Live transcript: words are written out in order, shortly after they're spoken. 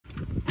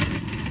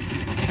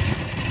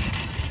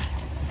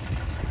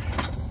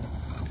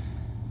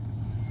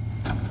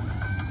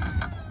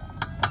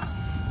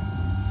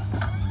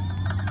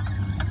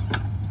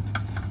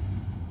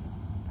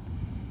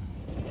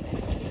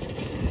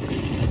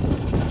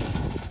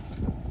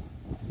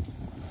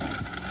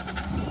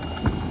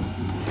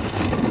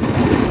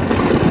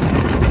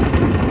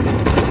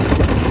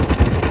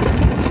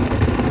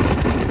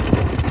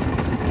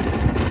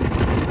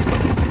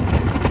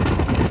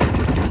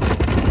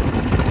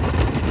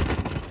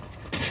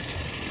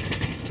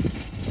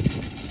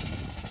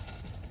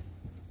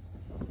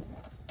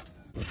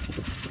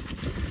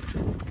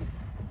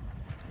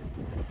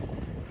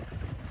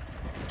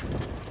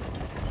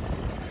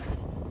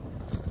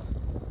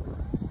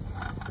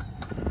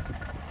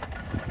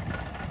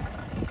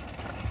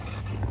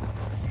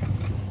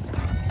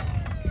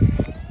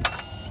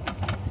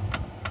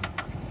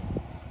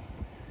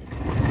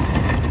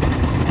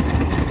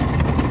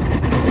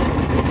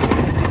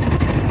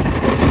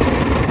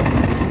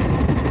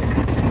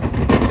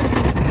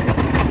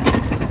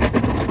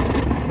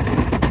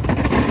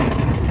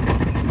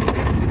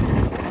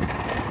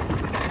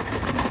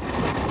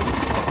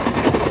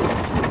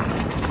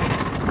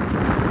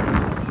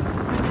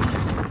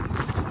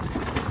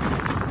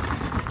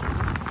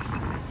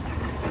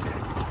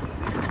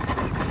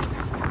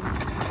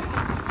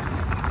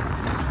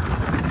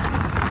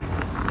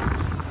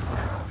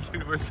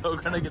so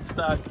gonna get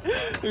stuck.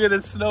 Look at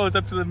this snow, it's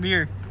up to the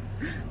mirror.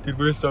 Dude,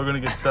 we're so gonna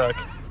get stuck.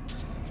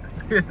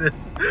 Look at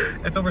this.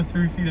 It's over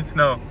 3 feet of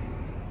snow.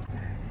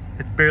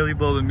 It's barely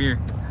below the mirror.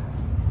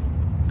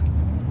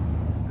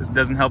 This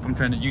doesn't help him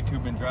turn to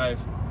YouTube and drive.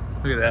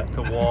 Look at that, it's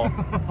a wall. I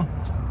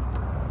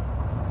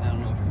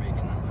don't know if you're making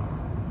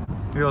that.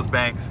 Look at those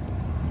banks.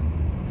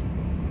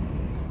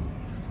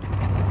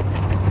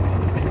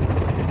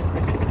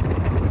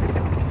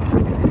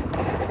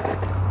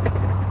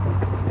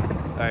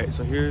 Alright,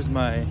 so here's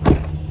my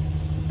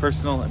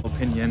personal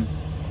opinion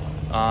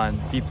on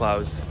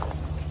V-plows.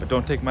 But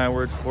don't take my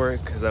word for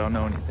it because I don't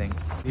know anything.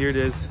 Here it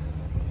is,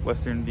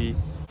 Western V.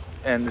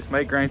 And this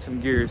might grind some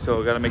gears,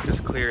 so I gotta make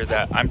this clear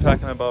that I'm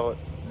talking about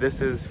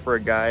this is for a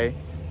guy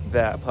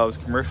that plows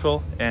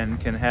commercial and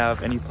can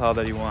have any plow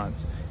that he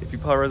wants. If you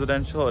plow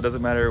residential, it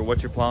doesn't matter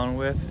what you're plowing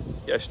with.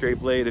 A straight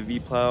blade, a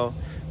V-plow,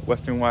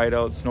 Western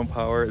wideout, snow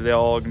power, they're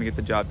all gonna get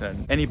the job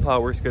done. Any plow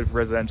works good for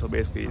residential,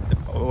 basically.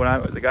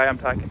 The guy I'm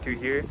talking to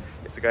here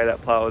is the guy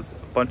that plows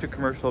a bunch of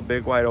commercial,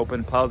 big, wide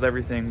open, plows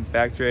everything,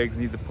 back drags,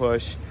 needs a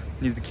push,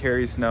 needs to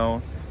carry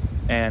snow,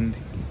 and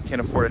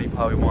can't afford any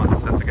plow he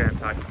wants. That's the guy I'm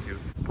talking to.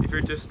 If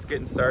you're just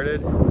getting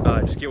started,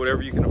 just get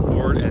whatever you can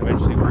afford and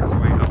eventually work your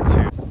way up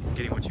to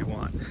getting what you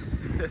want.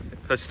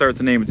 Let's start with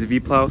the name. It's a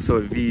V-plow, so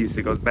it V's.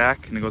 It goes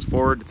back and it goes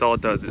forward. That's all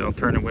it does. It'll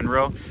turn a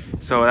windrow.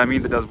 So that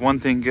means it does one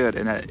thing good,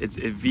 and it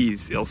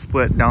V's. It'll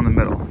split down the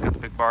middle. Got the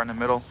big bar in the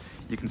middle.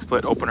 You can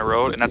split open a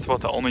road, and that's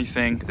about the only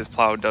thing this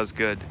plow does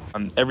good.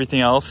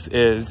 Everything else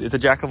is, it's a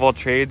jack of all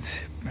trades,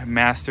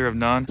 master of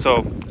none.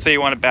 So say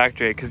you want a back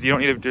drag, because you don't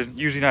need there's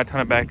usually not a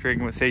ton of back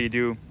dragging, but say you do,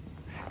 you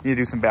need to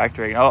do some back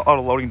dragging, out a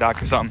loading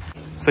dock or something.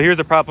 So here's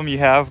a problem you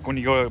have when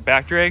you go to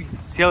back drag.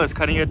 See how this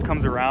cutting edge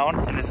comes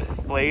around and this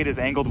blade is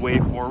angled way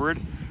forward?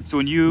 So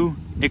when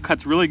it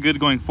cuts really good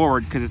going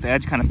forward because this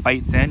edge kind of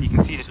bites in. You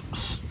can see it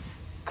just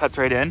cuts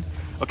right in.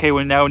 Okay,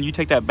 when you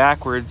take that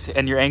backwards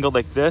and you're angled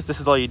like this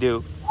is all you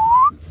do.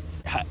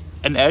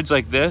 An edge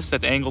like this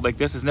that's angled like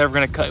this is never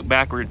going to cut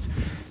backwards.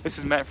 This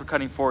is meant for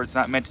cutting forward. It's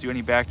not meant to do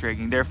any back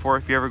dragging. Therefore,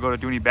 if you ever go to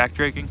do any back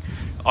dragging,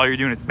 all you're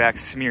doing is back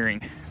smearing.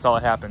 That's all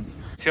that happens.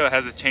 See how it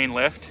has a chain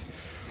lift?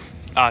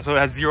 So it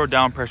has 0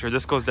 down pressure.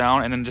 This goes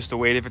down and then just a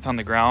weight if it's on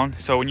the ground.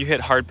 So when you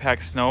hit hard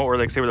packed snow, or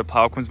like say where the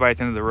plow comes by at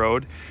the end of the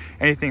road,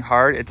 anything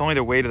hard, it's only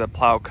the weight of the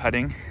plow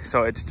cutting.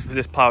 So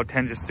this plow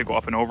tends just to go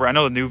up and over. I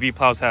know the new V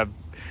plows have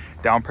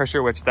down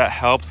pressure, which that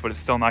helps, but it's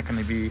still not going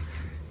to be,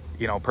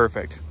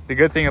 perfect. The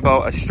good thing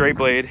about a straight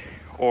blade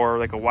or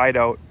like a wide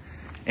out,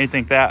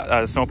 anything like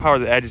that, snow power,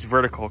 the edge is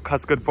vertical.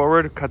 Cuts good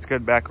forward, cuts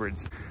good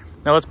backwards.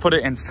 Now let's put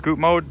it in scoop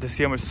mode to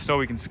see how much snow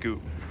we can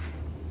scoop.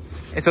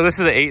 And so this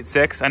is an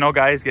 8.6. I know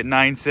guys get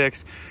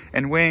 9.6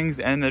 and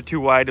wings, and they're too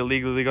wide to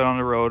legally go down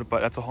the road,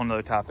 but that's a whole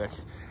nother topic.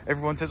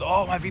 Everyone says,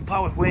 oh, my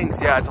V-plow with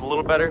wings. Yeah, it's a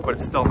little better, but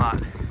it's still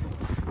not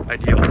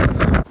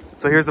ideal.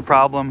 So here's the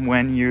problem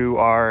when you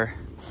are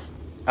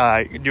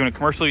doing a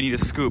commercial, you need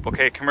a scoop,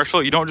 okay?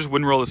 Commercial, you don't just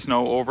windroll the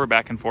snow over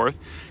back and forth,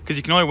 because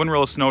you can only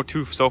windroll the snow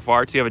so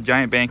far till you have a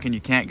giant bank and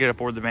you can't get up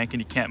over the bank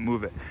and you can't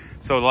move it.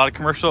 So a lot of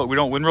commercial, we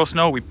don't windroll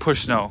snow, we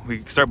push snow.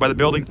 We start by the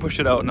building,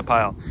 push it out in the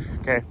pile.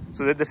 Okay,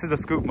 so this is the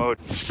scoop mode.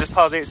 This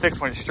plow's 8.6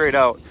 when it's straight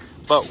out,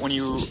 but when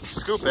you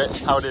scoop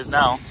it, how it is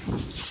now,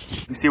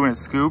 you see when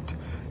it's scooped,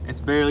 it's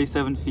barely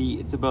 7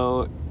 feet. It's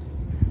about,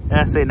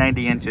 let's say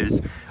 90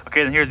 inches.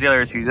 Okay, then here's the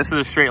other issue. This is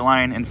a straight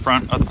line in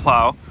front of the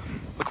plow.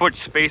 Look how much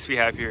space we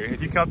have here.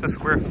 If you count the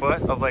square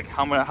foot of like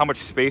how much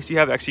space you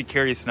have to actually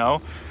carry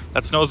snow,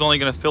 that snow is only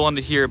gonna fill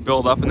into here,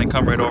 build up, and then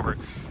come right over.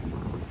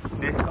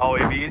 See, all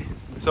the way bead.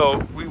 So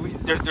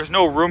there's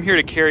no room here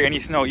to carry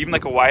any snow, even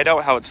like a wide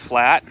out, how it's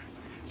flat.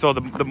 So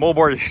the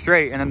moldboard is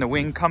straight and then the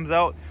wing comes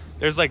out.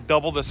 There's like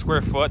double the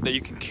square foot that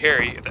you can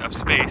carry of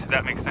space, if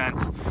that makes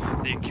sense,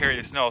 that you can carry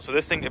the snow. So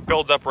this thing, it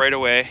builds up right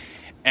away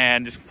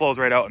and just flows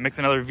right out. It makes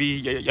another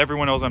V.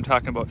 Everyone knows what I'm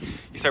talking about.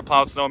 You start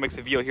plowing snow, it makes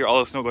a V out here, all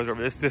the snow goes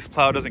over. This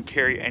plow doesn't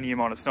carry any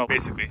amount of snow,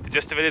 basically. The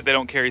gist of it is they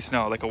don't carry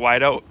snow. Like a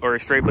wide out or a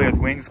straight blade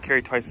with wings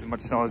carry twice as much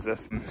snow as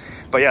this.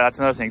 But yeah, that's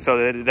another thing. So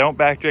they don't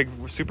back drag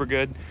super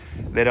good.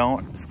 They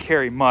don't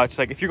carry much.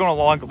 Like if you're going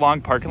a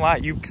long parking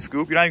lot, you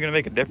scoop, you're not even gonna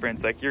make a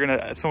difference. Like you're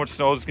gonna, so much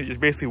snow is just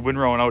basically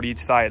windrowing out each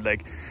side.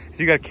 Like if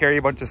you gotta carry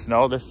a bunch of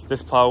snow, this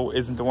plow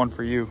isn't the one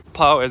for you.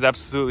 Plow is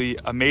absolutely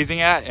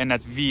amazing at, and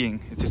that's V'ing.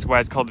 It's just why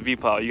it's called the V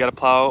plow. You gotta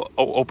plow,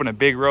 open a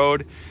big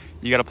road.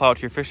 You gotta plow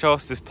to your fish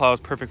house. This plow is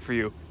perfect for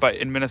you. But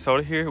in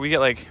Minnesota here, we get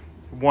like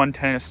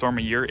 110 in a storm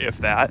a year, if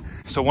that.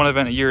 So one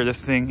event a year,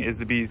 this thing is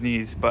the bee's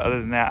knees. But other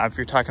than that, if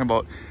you're talking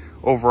about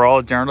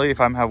overall, generally, if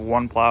I'm have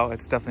one plow,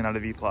 it's definitely not a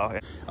V plow.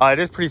 It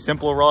is pretty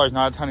simple overall. There's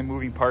not a ton of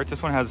moving parts.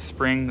 This one has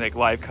spring, like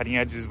live cutting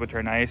edges, which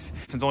are nice.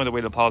 Since only the way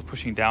the plow is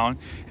pushing down,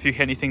 if you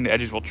hit anything, the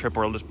edges will trip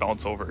or it'll just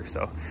bounce over.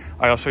 So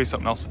I'll show you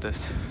something else with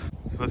this.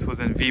 So this was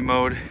in V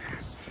mode.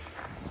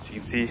 As you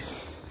can see,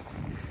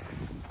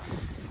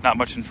 not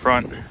much in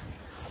front.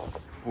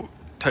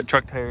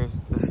 Truck tires,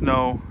 the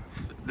snow,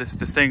 this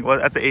thing, well,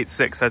 that's an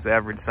 8.6, that's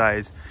average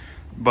size.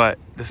 but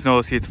the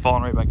snow, see, it's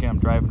falling right back in. I'm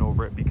driving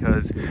over it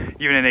because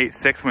even in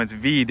 8.6 when it's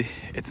V'd,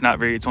 it's not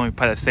very, it's only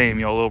probably the same,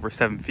 you know, a little over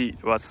 7 feet.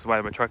 Well, that's why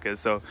my truck is.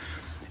 So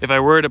if I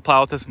were to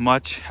plow with this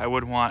much, I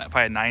would want if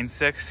I had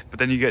 9.6, but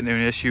then you get into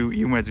an issue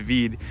even when it's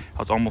V'd,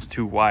 how it's almost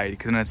too wide,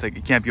 because then it's like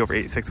you can't be over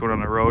 8.6 going on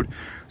the road.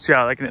 So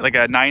yeah, like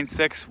a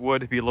 9.6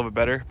 would be a little bit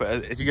better,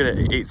 but if you get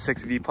an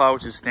 8.6 V plow,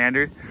 which is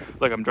standard,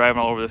 like I'm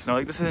driving all over the snow,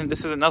 like this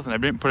isn't nothing. I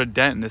didn't put a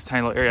dent in this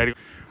tiny little area.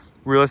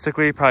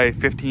 Realistically, probably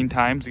 15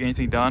 times to get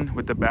anything done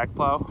with the back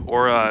plow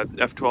or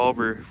F12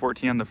 or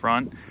 14 on the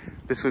front.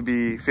 This would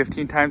be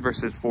 15 times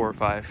versus 4 or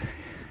 5.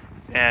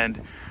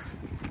 And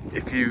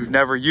if you've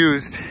never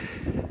used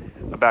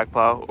a back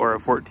plow or a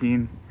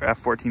 14 or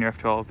F14 or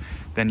F12,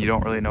 then you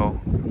don't really know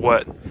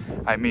what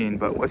I mean.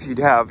 But if you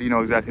have, you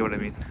know exactly what I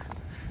mean,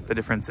 the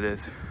difference it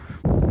is.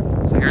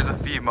 So here's a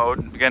V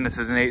mode. Again, this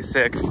is an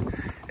 8.6,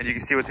 and you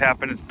can see what's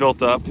happened. It's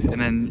built up, and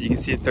then you can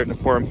see it starting to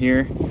form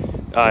here.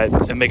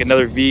 And make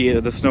another V,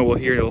 the snow will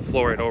here, it'll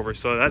flow right over.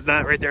 So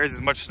that right there is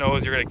as much snow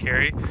as you're gonna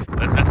carry.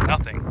 That's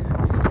nothing.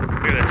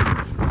 Look at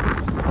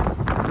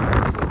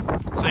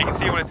this. So you can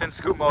see when it's in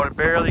scoop mode, it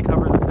barely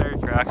covers the tire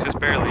tracks, just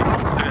barely.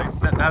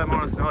 That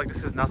amount of snow, like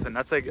this is nothing.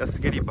 That's like a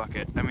skiddy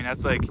bucket. I mean,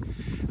 that's like,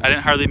 I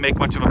didn't hardly make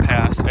much of a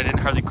pass. I didn't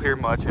hardly clear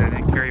much, and I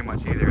didn't carry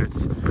much either.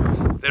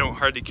 They don't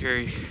hardly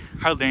carry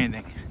hardly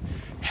anything.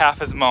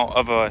 Half as amount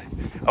of a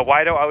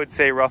wideout, I would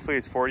say roughly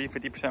is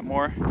 40-50%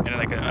 more, and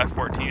like a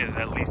F14 is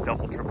at least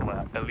double, triple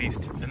that, at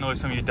least. I know there's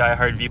some of you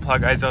diehard V-Plow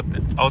guys out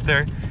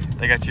there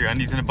that got your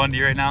undies in a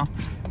bundy right now,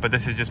 but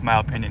this is just my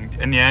opinion.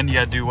 In the end, you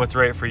gotta do what's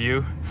right for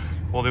you.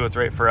 We'll do what's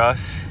right for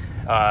us,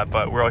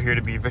 but we're all here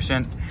to be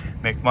efficient,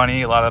 make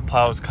money. A lot of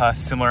plows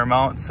cost similar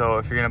amounts, so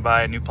if you're gonna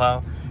buy a new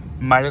plow,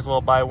 might as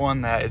well buy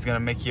one that is gonna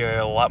make you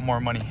a lot more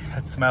money.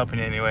 That's my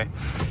opinion anyway.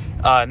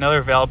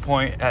 Another valid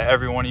point that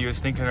every one of you is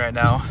thinking right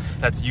now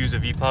that's used a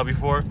V-Plow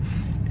before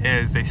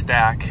is they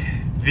stack.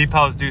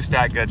 V-Plows do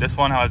stack good. This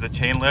one has a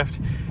chain lift.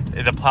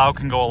 The plow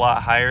can go a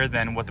lot higher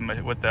than what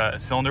the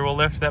cylinder will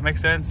lift, if that makes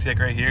sense. See, like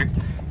right here,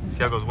 see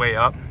how it goes way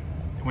up?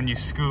 When you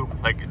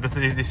scoop, like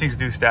these things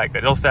do stack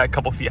good. They'll stack a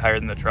couple feet higher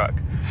than the truck.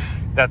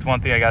 That's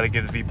one thing I gotta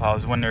give the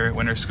V-Plows. When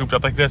they're scooped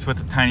up like this with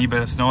a tiny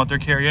bit of snow that they're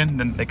carrying,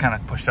 then they kind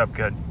of push up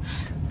good.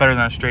 Better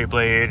than a straight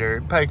blade,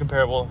 or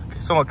probably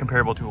somewhat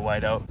comparable to a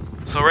wideout.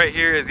 So right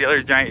here is the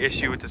other giant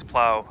issue with this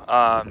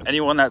plow.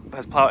 Anyone that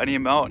has plowed any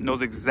amount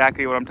knows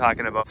exactly what I'm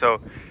talking about.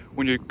 So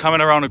when you're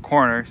coming around a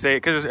corner, say,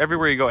 because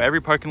everywhere you go,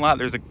 every parking lot,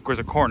 there's a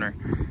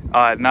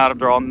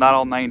all not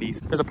all 90s.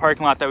 There's a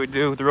parking lot that we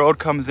do. The road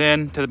comes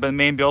in to the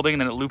main building,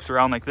 and then it loops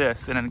around like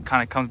this, and then it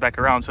kind of comes back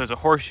around. So there's a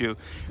horseshoe.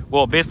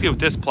 Well, basically with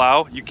this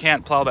plow, you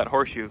can't plow that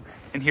horseshoe,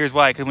 and here's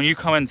why. Because when you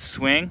come and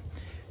swing,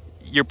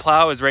 your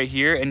plow is right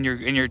here, and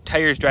your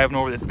tires driving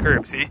over this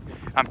curb. See,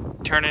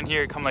 I'm turning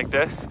here, come like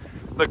this.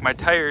 Look, my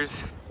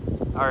tires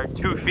are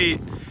 2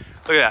 feet.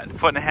 Look at that,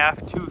 1.5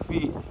 feet, 2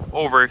 feet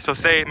over. So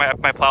say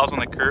my plow's on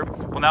the curb.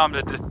 Well, now I'm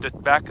the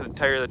back of the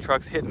tire of the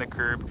truck's hitting the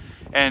curb.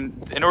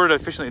 And in order to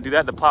efficiently do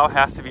that, the plow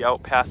has to be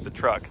out past the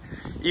truck.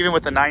 Even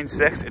with the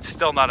 9.6, it's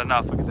still not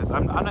enough. Look at this.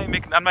 I'm not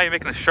even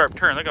making a sharp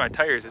turn. Look at my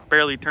tires. It's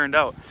barely turned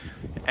out.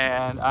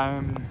 And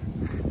I'm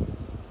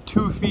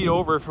 2 feet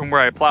over from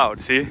where I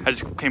plowed. See, I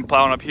just came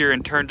plowing up here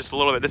and turned just a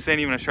little bit. This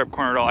ain't even a sharp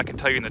corner at all. I can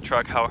tell you in the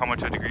truck how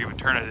much of a degree of a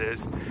turn it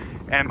is.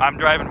 And I'm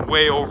driving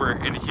way over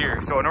into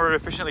here. So in order to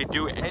efficiently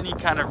do any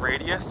kind of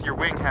radius, your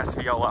wing has to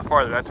be out a lot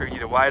farther. That's where you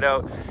need a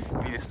wideout,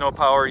 you need a snow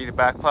power, you need a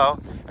back plow,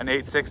 an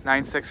 8.6,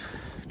 9.6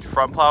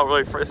 front plow.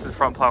 Really, this is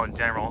front plow in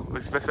general,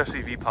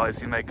 especially V-plow. It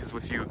seems like, because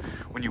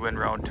when you wind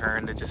round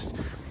turn, it just,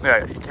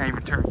 yeah, you can't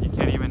even turn. You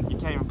can't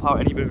even plow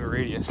any bit of a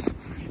radius.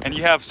 And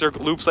you have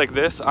circle loops like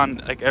this on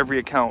like every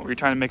account where you're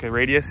trying to make a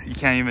radius, you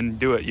can't even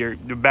do it. Your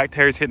back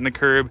tire's hitting the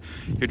curb,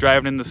 you're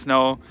driving in the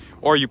snow,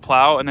 or you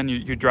plow and then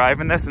you're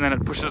driving this and then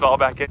it pushes it all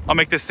back in. I'll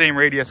make this same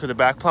radius with a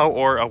back plow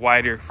or a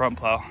wider front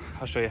plow.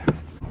 I'll show you.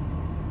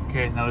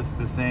 Okay, now this is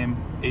the same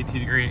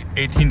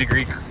 18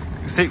 degree.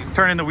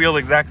 Turning the wheel the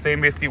exact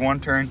same, basically one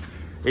turn,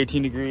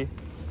 18 degree.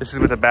 This is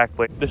with a back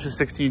blade. This is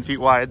 16 feet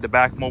wide. The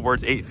back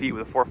moldboard's 8 feet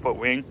with a 4-foot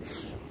wing.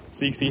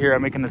 So you see here,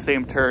 I'm making the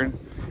same turn.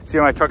 See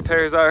how my truck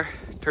tires are?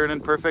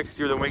 Turning perfect.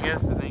 See where the wing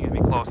is? I think it'd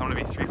be close. I'm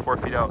gonna be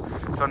 3-4 feet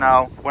out. So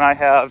now when I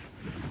have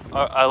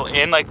an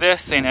in like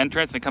this, say an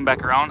entrance, and come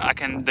back around,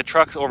 the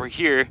truck's over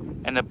here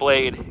and the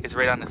blade is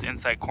right on this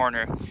inside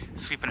corner,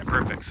 sweeping it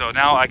perfect. So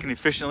now I can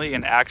efficiently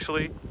and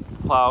actually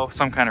plow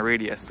some kind of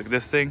radius. Like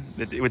this thing,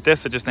 with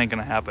this, it just ain't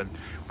gonna happen.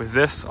 With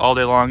this, all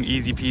day long,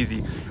 easy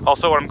peasy.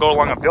 Also, when I'm going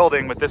along a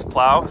building with this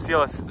plow, see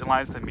how this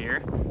aligns the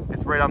mirror?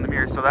 It's right on the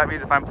mirror. So that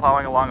means if I'm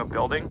plowing along a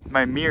building,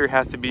 my mirror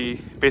has to be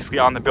basically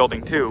on the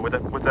building too. With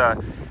an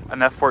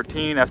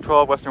F14,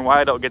 F12 Western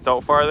wideout gets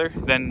out farther,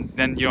 then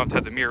you don't have to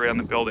have the mirror right on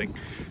the building.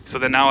 So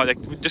then now,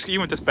 like, just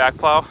even with this back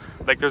plow,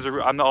 like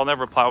I'll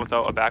never plow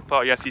without a back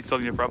plow. Yes, you still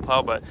need a front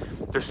plow, but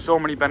there's so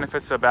many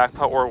benefits to a back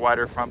plow or a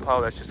wider front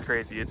plow. That's just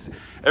crazy.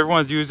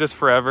 Everyone's used this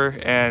forever,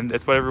 and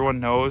it's what everyone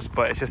knows.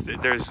 But it's just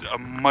there's a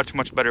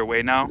much better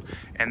way now,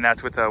 and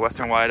that's with a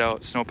Western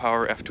wideout, snow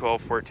power, F12,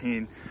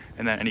 14.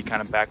 and then any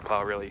kind of back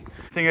plow really.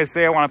 Thing is,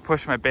 say I want to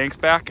push my banks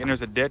back and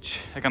there's a ditch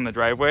like on the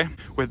driveway.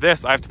 With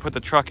this, I have to put the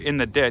truck in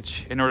the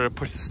ditch in order to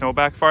push the snow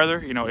back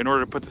farther. You know, in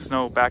order to put the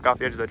snow back off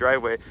the edge of the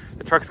driveway,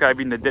 the truck's got to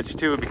be in the ditch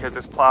too, because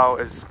this plow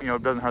is, you know,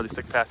 doesn't hardly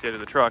stick past the edge of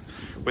the truck.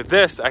 With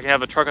this, I can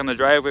have the truck on the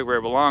driveway where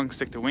it belongs,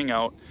 stick the wing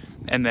out,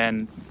 and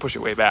then push it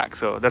way back.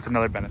 So that's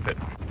another benefit.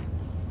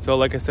 So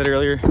like I said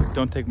earlier,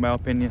 don't take my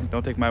opinion,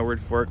 don't take my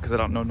word for it, because I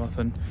don't know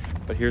nothing.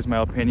 But here's my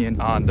opinion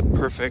on the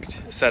perfect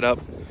setup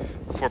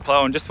for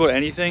plowing just about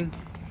anything.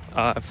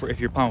 For if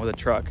you're plowing with a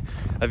truck,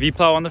 a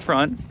V-plow on the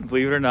front,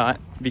 believe it or not,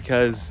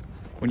 because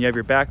when you have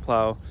your back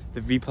plow,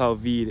 the V-plow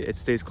V, it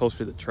stays closer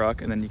to the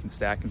truck, and then you can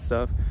stack and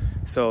stuff.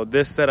 So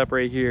this setup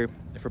right here,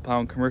 if we're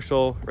plowing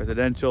commercial,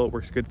 residential, it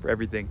works good for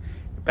everything.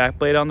 Back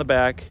blade on the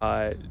back,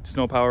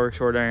 snow power,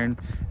 short iron,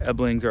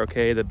 Eblings are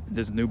okay.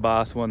 There's a new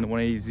Boss one, the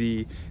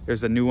 180Z.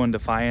 There's a new one,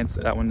 Defiance.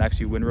 That one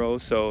actually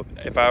windrows. So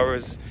if I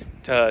was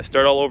to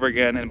start all over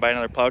again and buy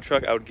another plow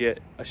truck, I would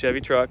get a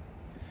Chevy truck.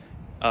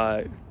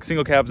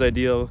 Single cab's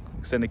ideal,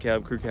 extended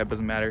cab, crew cab,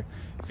 doesn't matter.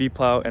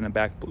 V-plow and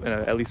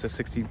at least a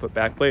 16-foot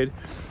back blade.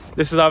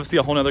 This is obviously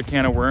a whole nother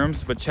can of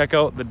worms, but check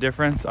out the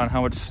difference on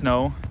how much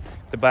snow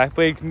the back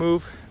blade can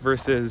move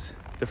versus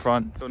the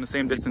front. So in the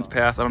same distance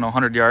pass, I don't know,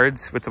 100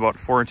 yards with about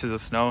 4 inches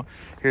of snow,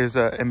 here's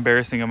an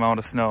embarrassing amount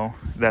of snow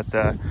that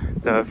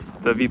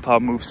the V-plow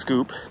moves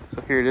scoop.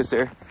 So here it is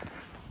there,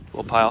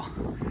 little pile.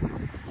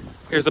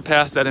 Here's the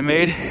pass that I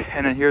made,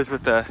 and then here's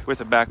with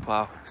the back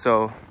plow.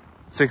 So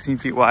 16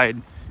 feet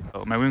wide.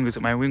 So my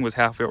wing was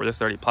halfway over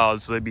this already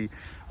plowed, so there'd be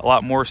a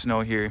lot more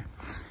snow here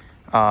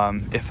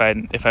if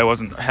I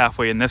wasn't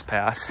halfway in this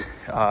pass.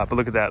 But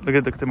look at that, look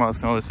at the amount of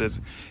snow this is.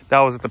 That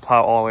was with the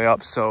plow all the way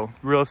up. So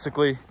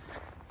realistically,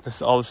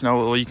 this all the snow,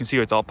 well, you can see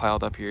it's all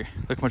piled up here.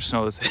 Look how much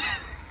snow this is.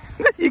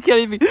 you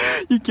can't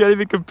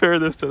even compare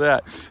this to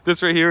that.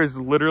 This right here is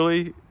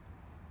literally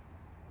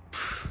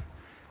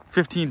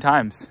 15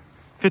 times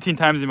the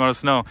amount of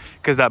snow,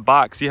 because that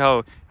box, see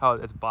how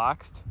it's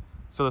boxed?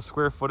 So the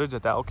square footage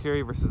that will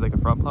carry versus like a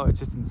front plow, it's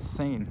just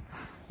insane.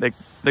 Like,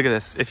 look at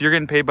this. If you're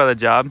getting paid by the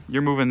job,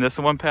 you're moving this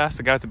in one pass,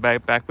 the guy with the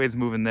back blade's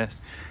moving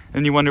this.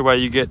 And you wonder why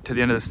you get to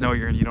the end of the snow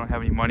year and you don't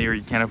have any money, or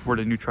you can't afford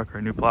a new truck or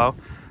a new plow.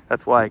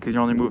 That's why, because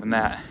you're only moving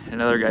that, and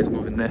another guy's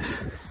moving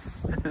this.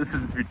 This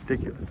is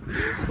ridiculous.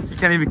 You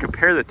can't even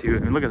compare the two. I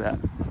mean, look at that.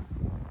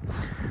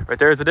 Right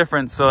there is a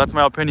difference. So that's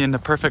my opinion, the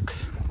perfect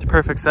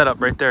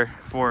setup right there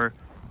for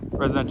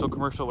residential,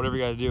 commercial, whatever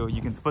you got to do.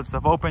 You can split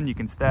stuff open, you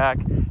can stack,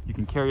 you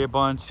can carry a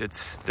bunch.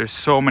 There's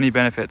so many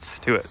benefits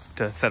to it,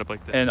 to set up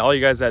like this. And all you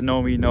guys that know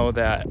me know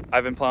that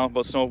I've been plowing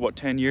about snow about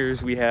 10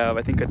 years. We have,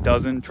 I think, a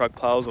dozen truck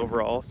plows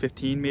overall,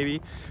 15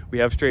 maybe. We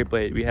have straight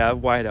blade, we have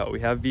wide out, we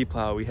have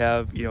V-plow, we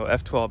have, you know,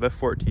 F12,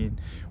 F14.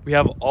 We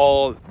have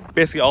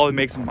basically all the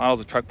makes and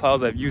models of truck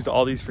plows. I've used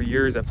all these for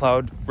years. I've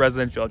plowed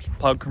residential, I've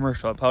plowed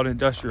commercial, I've plowed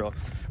industrial.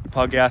 We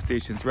plow gas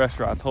stations,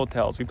 restaurants,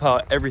 hotels. We plow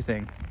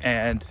everything,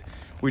 and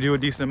we do a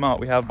decent amount.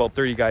 We have about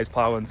 30 guys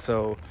plowing,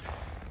 so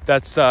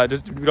that's I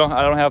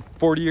don't have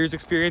 40 years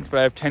experience, but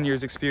I have 10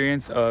 years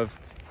experience of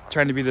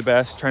trying to be the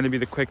best, trying to be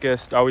the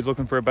quickest, always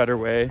looking for a better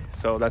way.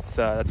 So that's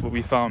what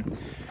we found.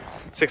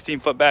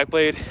 16-foot back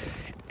blade,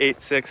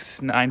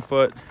 8.6,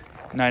 9-foot,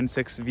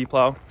 9.6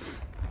 V-plow,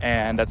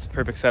 and that's the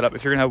perfect setup.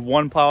 If you're gonna have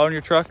one plow on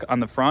your truck on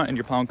the front and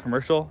you're plowing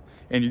commercial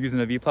and you're using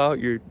a V-plow,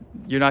 you're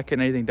not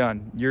getting anything done.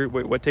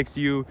 What takes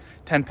you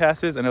 10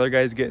 passes, another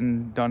guy's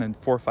getting done in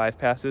 4 or 5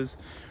 passes.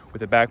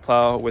 With a back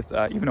plow, with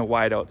even a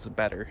wide out, it's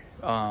better.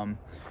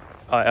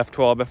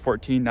 F12,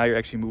 F14, now you're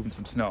actually moving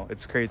some snow.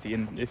 It's crazy.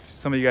 And if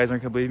some of you guys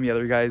aren't gonna believe me,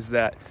 other guys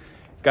that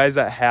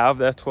have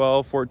the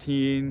F12,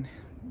 14,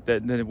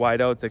 the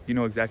wide outs, like, you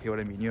know exactly what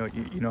I mean. You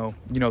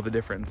know the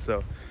difference.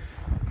 So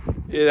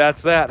yeah,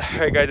 that's that. All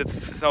right, guys,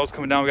 snow's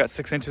coming down. We got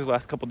 6 inches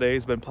last couple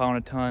days. Been plowing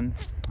a ton.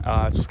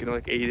 It's just getting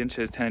like 8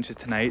 inches, 10 inches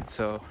tonight.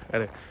 So I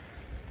gotta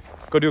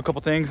go do a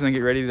couple things and then get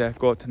ready to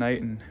go out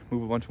tonight and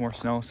move a bunch more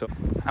snow. So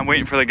I'm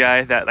waiting for the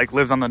guy that like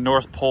lives on the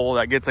North Pole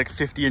that gets like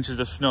 50 inches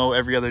of snow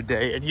every other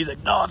day, and he's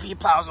like, no,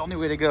 V-plow's the only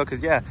way to go.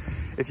 Because yeah,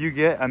 if you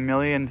get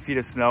 1,000,000 feet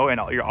of snow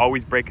and you're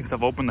always breaking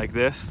stuff open like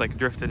this, like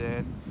drifted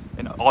in,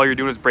 and all you're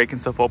doing is breaking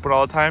stuff open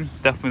all the time,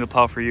 definitely the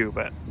plow for you.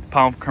 But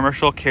plow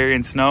commercial,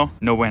 carrying snow,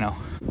 no bueno.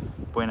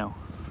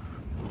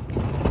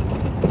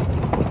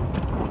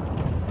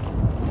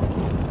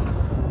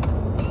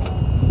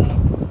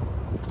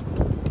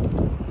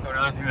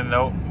 Another thing to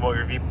note about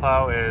your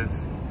V-plow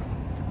is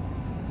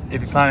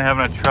if you plan on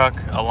having a truck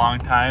a long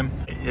time,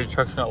 your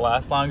truck's gonna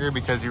last longer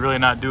because you're really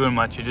not doing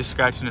much. You're just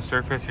scratching the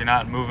surface. You're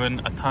not moving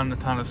a ton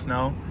of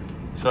snow.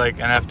 So like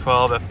an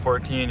F12,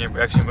 F14,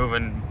 you're actually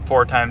moving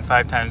 4 times,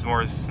 5 times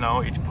more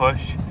snow each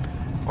push,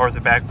 or with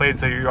the back blade.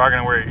 So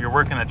you're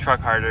working the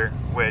truck harder,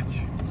 which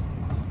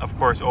of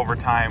course over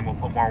time will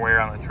put more wear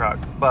on the truck.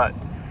 But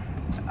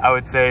I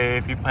would say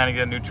if you plan to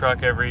get a new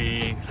truck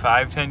every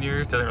 5-10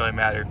 years, doesn't really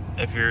matter.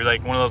 If you're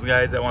like one of those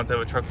guys that wants to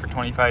have a truck for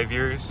 25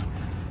 years,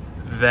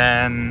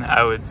 then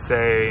I would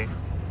say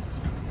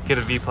get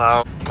a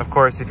V-plow. Of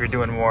course, if you're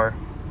doing more,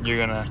 you're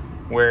gonna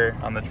wear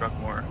on the truck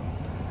more.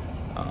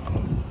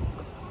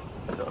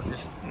 So just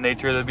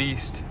nature of the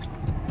beast.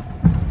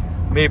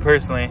 Me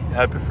personally,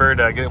 I'd prefer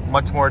to get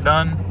much more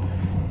done,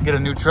 get a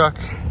new truck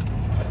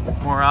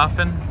more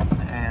often,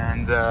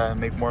 and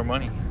make more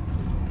money.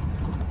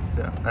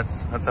 So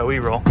that's how we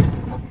roll.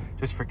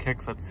 Just for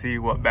kicks, let's see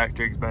what back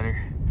drag's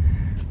better.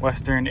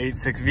 Western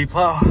 8.6 V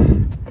Plow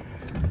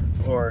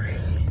or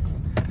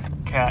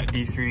Cat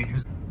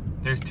D3.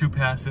 There's 2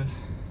 passes.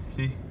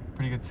 See,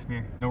 pretty good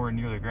smear. Nowhere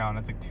near the ground.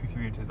 That's like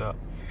 2-3 inches up.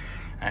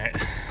 All right,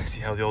 see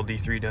how the old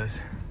D3 does.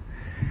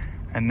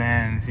 And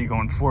then see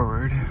going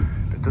forward,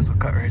 but this will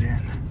cut right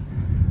in.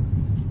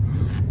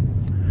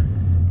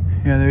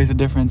 Yeah, there's a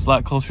difference. A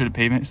lot closer to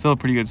pavement. Still a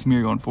pretty good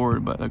smear going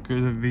forward, but look,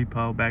 there's a V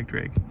Plow back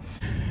drag.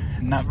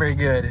 Not very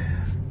good.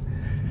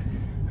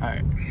 All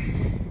right,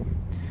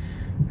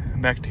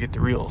 back to get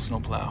the real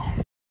snowplow.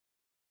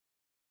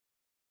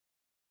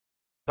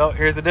 So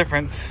here's the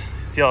difference.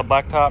 See all the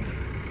blacktop?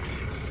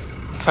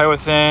 Probably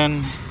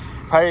within,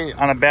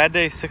 on a bad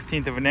day,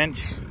 1/16 of an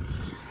inch.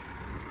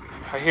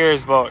 Right here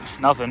is about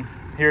nothing.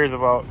 Here is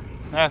about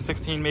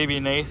 16, maybe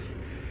an eighth,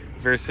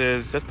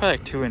 versus that's probably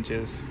like 2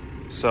 inches.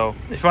 So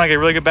if you want to get a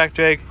really good back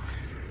drag,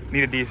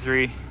 need a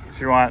D3.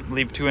 If you want,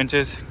 leave 2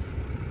 inches,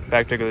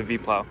 back drag with a V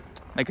Plow.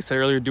 Like I said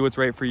earlier, do what's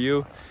right for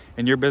you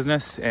in your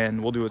business,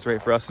 and we'll do what's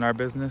right for us in our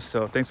business.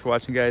 So thanks for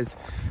watching, guys.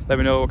 Let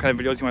me know what kind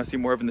of videos you want to see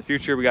more of in the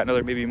future. We got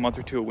another maybe a month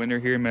or two of winter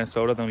here in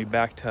Minnesota, then we'll be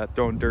back to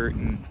throwing dirt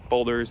and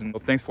boulders. And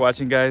thanks for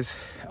watching, guys.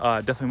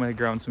 Definitely want to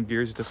ground some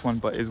gears with this one,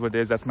 but it is what it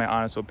is. That's my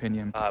honest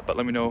opinion. But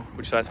let me know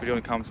which last video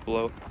in the comments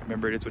below.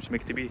 Remember, it is what you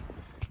make it to be.